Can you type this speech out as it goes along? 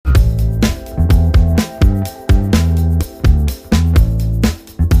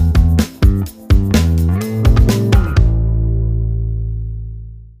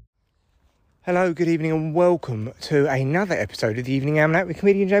Hello, good evening and welcome to another episode of the Evening Almanac with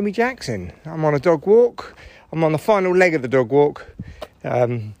comedian Jamie Jackson. I'm on a dog walk. I'm on the final leg of the dog walk.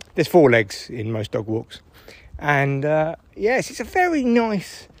 There's 4 legs in most dog walks. And yes, it's a very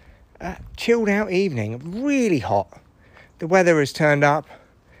nice, chilled out evening. Really hot. The weather has turned up.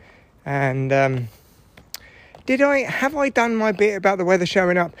 And have I done my bit about the weather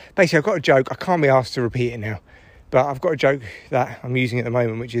showing up? Basically, I've got a joke. I can't be asked to repeat it now. But I've got a joke that I'm using at the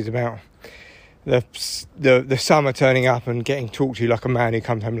moment, which is about the summer turning up and getting talked to like a man who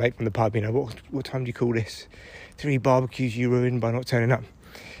comes home late from the pub. You know, what time do you call this? 3 barbecues you ruined by not turning up,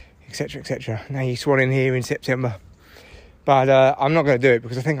 etc, etc. Now you're swanning here in September, but I'm not going to do it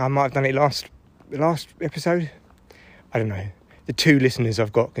because I think I might have done it the last episode. I don't know. The 2 listeners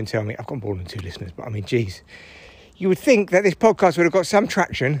I've got can tell me. I've got more than 2 listeners, but I mean, geez, you would think that this podcast would have got some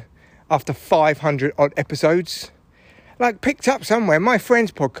traction after 500 odd episodes. Like, picked up somewhere. My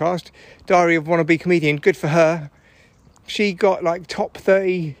friend's podcast, Diary of Wannabe Comedian, good for her. She got like top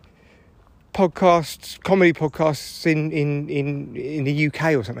 30 podcasts, comedy podcasts in the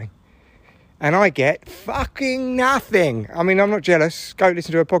UK or something. And I get fucking nothing. I mean, I'm not jealous. Go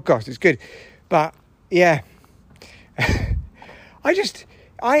listen to her podcast. It's good. But yeah, I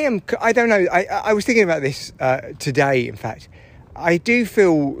don't know. I was thinking about this today, in fact. I do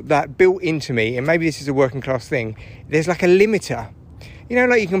feel that built into me, and maybe this is a working class thing, there's like a limiter. You know,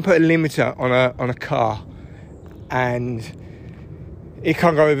 like you can put a limiter on a car and it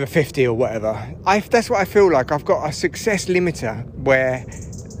can't go over 50 or whatever. That's what I feel like. I've got a success limiter where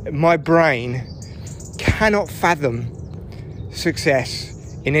my brain cannot fathom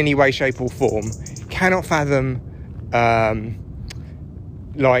success in any way, shape or form. Cannot fathom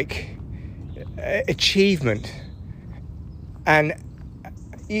achievement. And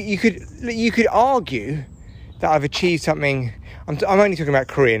you could argue that I've achieved something. I'm only talking about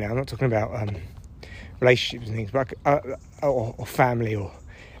career now. I'm not talking about relationships and things, but or family or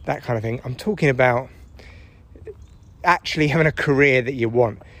that kind of thing. I'm talking about actually having a career that you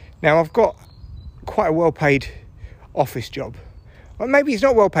want. Now, I've got quite a well-paid office job. Well, maybe it's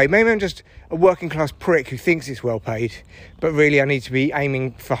not well-paid. Maybe I'm just a working-class prick who thinks it's well-paid, but really I need to be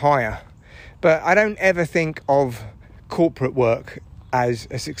aiming for higher. But I don't ever think of corporate work as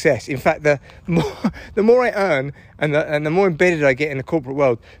a success. In fact, the more I earn and the more embedded I get in the corporate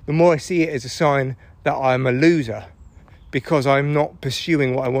world, the more I see it as a sign that I'm a loser because I'm not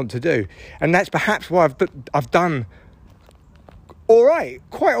pursuing what I want to do. And that's perhaps why I've done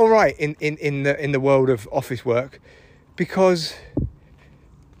quite all right in the world of office work, because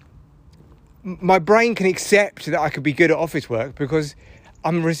my brain can accept that I could be good at office work because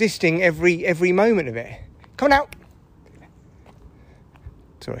I'm resisting every moment of it. Come on out.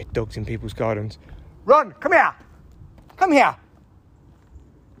 Sorry, dogs in people's gardens. Run! Come here! Come here!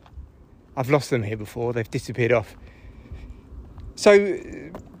 I've lost them here before. They've disappeared off. So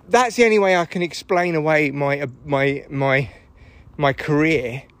that's the only way I can explain away my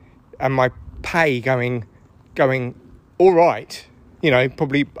career and my pay going all right. You know,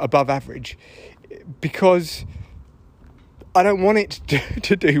 probably above average, because I don't want it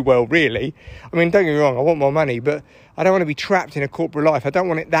to do well, really. I mean, don't get me wrong, I want more money, but I don't want to be trapped in a corporate life. I don't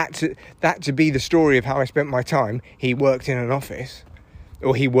want that to be the story of how I spent my time. He worked in an office,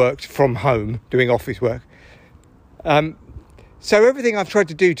 or he worked from home doing office work. So everything I've tried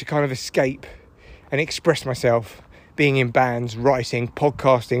to do to kind of escape and express myself, being in bands, writing,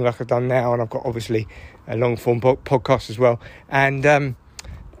 podcasting like I've done now, and I've got obviously a long-form podcast as well, and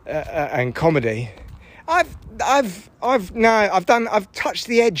comedy. I've touched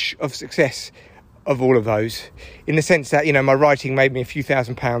the edge of success of all of those, in the sense that, you know, my writing made me a few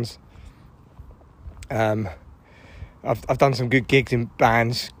 £1,000s. I've done some good gigs in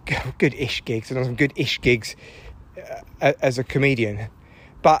bands, good-ish gigs. I've done some good-ish gigs as a comedian,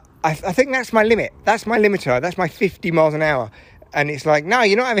 but I think that's my limit. That's my limiter. That's my 50 miles an hour. And it's like, no,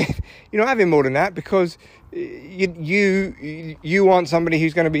 you're not having more than that, because you want somebody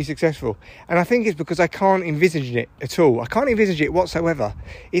who's going to be successful. And I think it's because I can't envisage it at all. I can't envisage it whatsoever.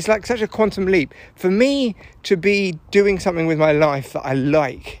 It's like such a quantum leap for me to be doing something with my life that I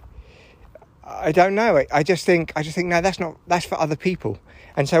like. I don't know. I just think no, that's for other people.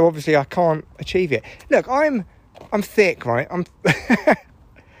 And so obviously I can't achieve it. Look, I'm thick, right? I'm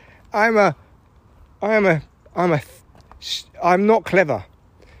not clever,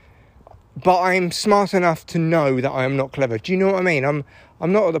 but I'm smart enough to know that I am not clever. Do you know what I mean? I'm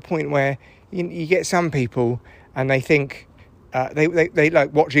not at the point where you get some people and they think they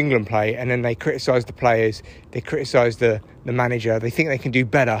like watch England play, and then they criticise the players, they criticise the manager, they think they can do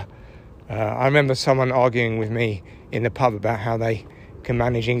better. I remember someone arguing with me in the pub about how they can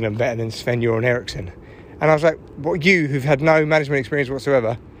manage England better than Sven-Göran Eriksson. And I was like, what, you who've had no management experience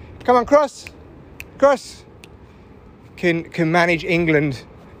whatsoever, come on, Cross, can manage England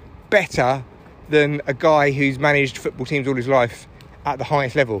better than a guy who's managed football teams all his life at the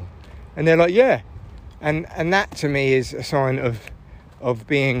highest level. And they're like, yeah. And that to me is a sign of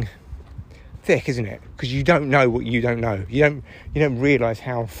being thick, isn't it? Because you don't know what you don't know. You don't realise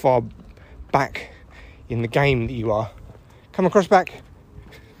how far back in the game that you are. Come across back.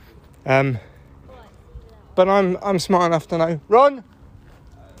 But I'm smart enough to know. Ron.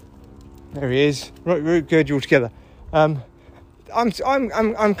 There he is. Right, good. You're all together. I'm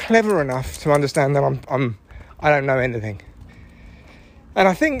clever enough to understand that I don't know anything. And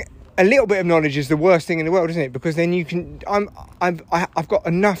I think a little bit of knowledge is the worst thing in the world, isn't it? Because then you can. I've got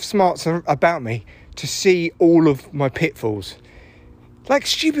enough smarts about me to see all of my pitfalls. Like,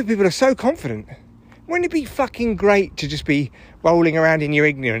 stupid people are so confident. Wouldn't it be fucking great to just be rolling around in your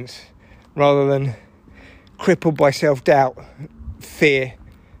ignorance rather than crippled by self-doubt, fear,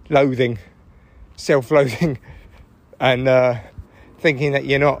 loathing, self-loathing, and thinking that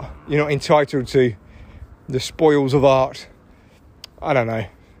you're not entitled to the spoils of art? I don't know.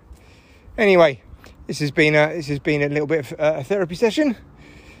 Anyway, this has been a little bit of a therapy session.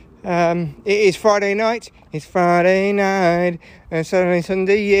 It is Friday night. It's Friday night, and Saturday,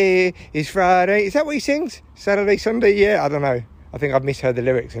 Sunday, yeah. It's Friday. Is that what he sings? Saturday, Sunday, yeah. I don't know. I think I've misheard the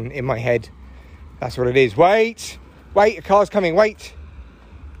lyrics, and in my head, that's what it is. Wait, a car's coming. Wait.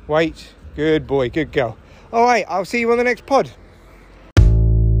 Good boy, good girl. All right, I'll see you on the next pod.